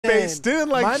face, didn't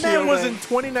like my shielding. man was in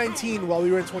 2019 while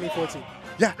we were in 2014.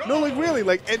 Yeah, no, like really,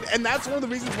 like, and that's one of the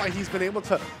reasons why he's been able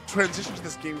to transition to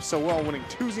this game so well, winning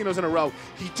 2 Xenos in a row.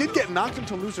 He did get knocked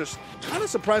into losers, kind of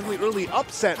surprisingly early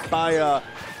upset by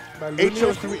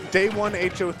HO3, day 1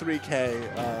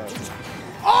 HO3K.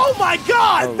 Oh my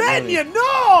God, Venia,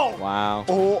 no! Wow.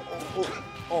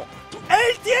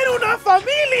 Él tiene una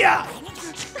familia.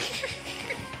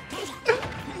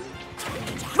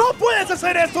 No puedes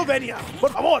hacer esto, Venia, por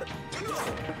favor.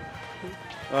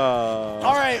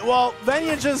 All right, well,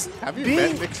 Venia just Have you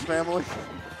met Nick's family?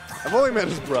 I've only met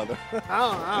his brother. I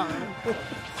don't know.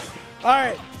 All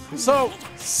right, so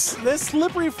this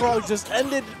Slippery Frog just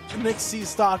ended NickC's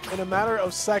stock in a matter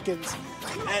of seconds.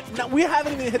 And now we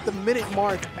haven't even hit the minute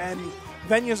mark, and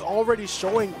Venia's already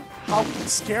showing how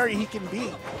scary he can be.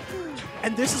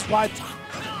 And this is why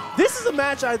this is a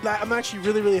match I'm actually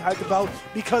really, really hyped about,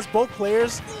 because both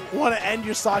players want to end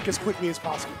your stock as quickly as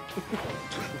possible.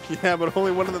 Yeah, but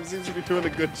only one of them seems to be doing a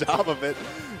good job of it.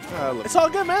 It's all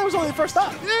good, man. It was only the first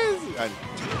stop.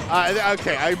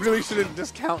 Okay, I really shouldn't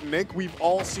discount Nick. We've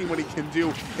all seen what he can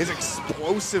do. His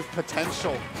explosive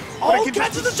potential. Oh, he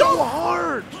catches the jump! So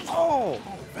hard. Oh.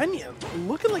 Venia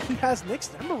looking like he has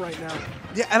Nick's number right now.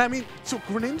 Yeah, and I mean, so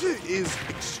Greninja is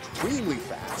extremely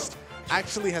fast.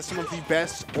 Actually has some of the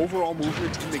best overall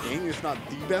movement in the game, if not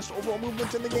the best overall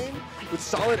movement in the game, with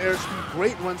solid air speed,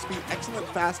 great run speed, excellent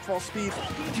fastball speed.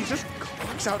 He just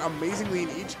clocks out amazingly in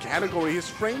each category. His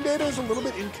frame data is a little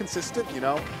bit inconsistent, you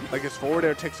know, like his forward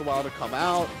air takes a while to come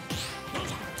out.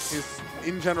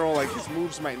 In general, like his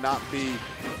moves might not be,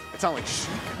 it's not like Sheik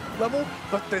level,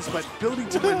 but this ability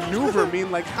to maneuver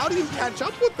mean like, how do you catch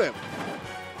up with them?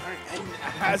 All right,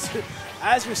 and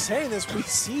as you're saying this, we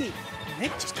see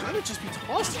Nick just kind of just be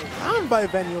tossed around by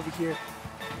Venia over here.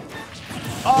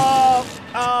 All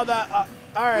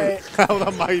right. How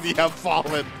the mighty have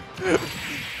fallen.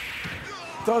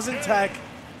 Doesn't tech,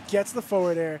 gets the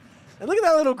forward air. And look at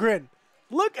that little grin.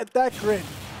 Look at that grin.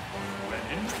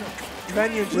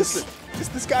 Venia just... Listen,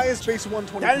 this guy is base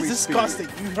 123 That is disgusting.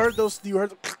 speed. You heard those...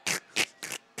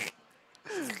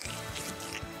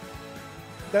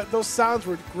 Those sounds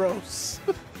were gross.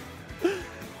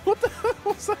 What the hell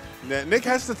was that? Yeah, Nick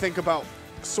has to think about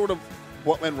sort of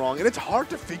what went wrong, and it's hard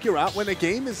to figure out when a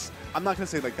game is. I'm not gonna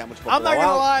say like that much. I'm not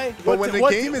gonna lie, but when the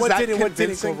game is that what didn't go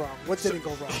convincing, wrong? What didn't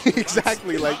go wrong?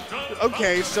 Exactly. Like,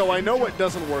 okay, so I know what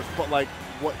doesn't work, but like,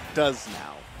 what does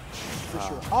now? For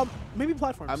sure. Maybe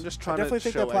platforms. I'm just trying to think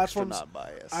that platforms. platforms. Not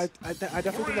biased. I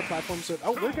definitely think that platforms said,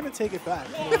 "Oh, we're gonna take it back."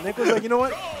 You know, Nick was like, "You know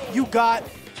what? You got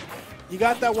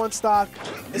that one stock.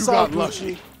 It's all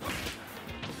Gucci."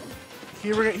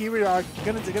 Here we are,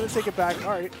 gonna take it back. All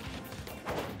right.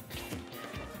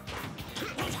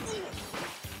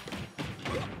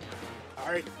 All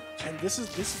right, and this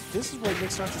is where Nick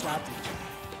starts adapting.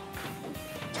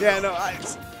 Yeah, no,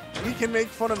 we can make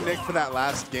fun of Nick for that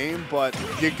last game, but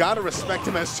you gotta respect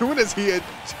him as soon as he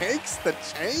takes the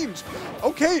change.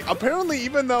 Okay, apparently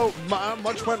even though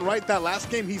much went right that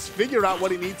last game, he's figured out what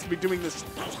he needs to be doing this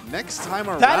next time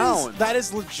around. That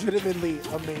is legitimately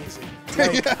amazing.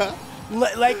 Like, yeah.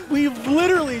 Like, we've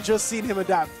literally just seen him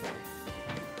adapt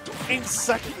in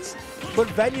seconds. But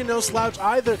Venia no slouch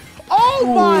either. Oh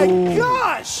my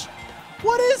gosh!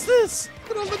 What is this?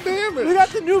 Look at all the damage. We got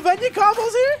the new Venia combos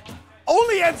here?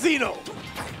 Only at Xeno.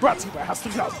 Brought to you by House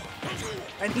 3000.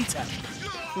 And E-Tech.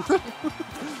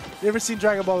 You ever seen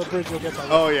Dragon Ball The Bridge? You'll get that.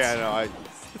 Oh yeah, no,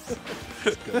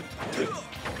 It's good.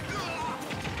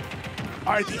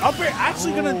 All right, the up air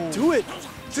actually gonna do it.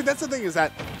 See, that's the thing is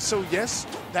that, so yes,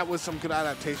 that was some good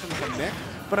adaptation from Nick,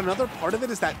 but another part of it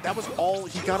is that was all,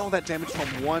 he got all that damage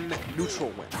from one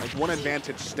neutral win, like one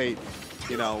advantage state,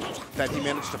 you know, that he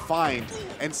managed to find.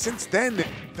 And since then,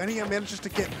 Venia manages to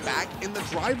get back in the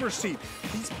driver's seat.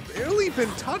 He's barely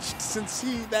been touched since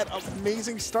that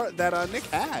amazing start that Nick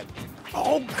had.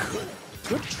 Oh,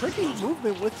 good tricky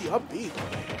movement with the up B.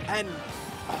 And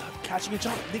catching a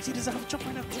jump. NickC doesn't have a jump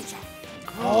right now.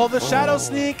 Oh, the shadow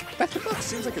sneak. That hitbox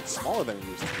seems like it's smaller than it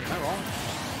used to be. Am I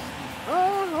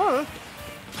wrong?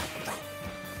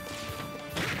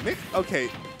 Nick, okay.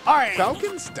 All right.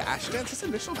 Falcon's dash dance, his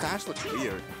initial dash looks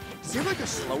weird. Seems like a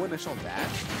slow initial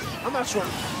dash. I'm not sure.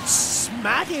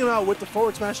 Smacking him out with the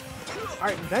forward smash. All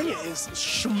right, Venia is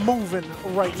schmoving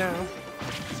right now.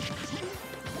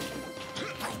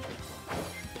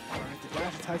 All right, the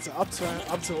dash attacks are up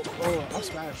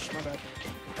smash. My bad.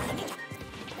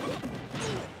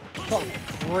 Oh,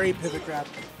 great pivot grab.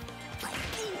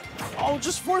 Oh,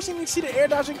 just forcing NickC to air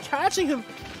dodge and catching him.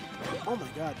 Oh my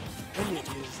God, Venia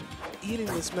is eating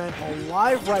this man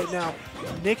alive right now.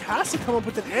 Nick has to come up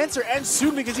with an answer, and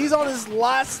soon, because he's on his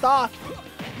last stock.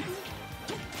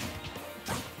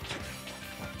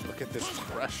 look at this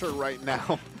pressure right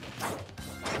now.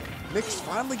 Nick's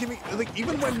finally giving, like,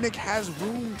 even when Nick has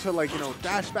room to, like, you know,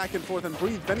 dash back and forth and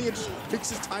breathe, Venia just picks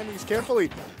his timings carefully.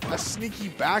 A sneaky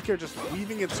back air just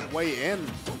weaving its way in.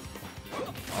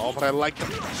 Oh, but I like the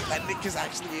pressure that Nick is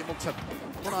actually able to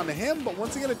put on him, but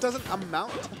once again, it doesn't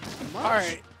amount to much. All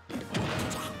right.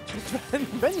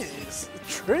 Venia is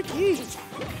tricky.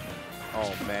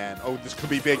 Oh, man. Oh, this could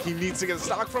be big. He needs to get a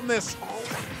stock from this.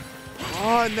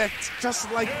 Oh, and that's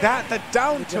just like that. The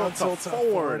down tilt to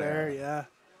forward air, yeah.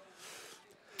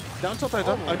 Down tilt, I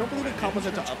don't believe it combos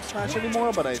into up smash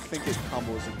anymore, but I think it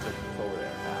combos into forward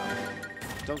air now.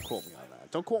 Don't quote me on that.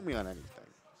 Don't quote me on anything.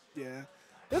 Yeah.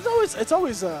 It's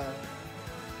always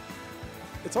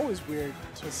weird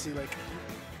to see like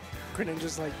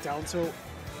Greninja's like down tilt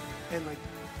and like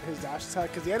his dash attack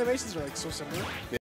because the animations are like so similar.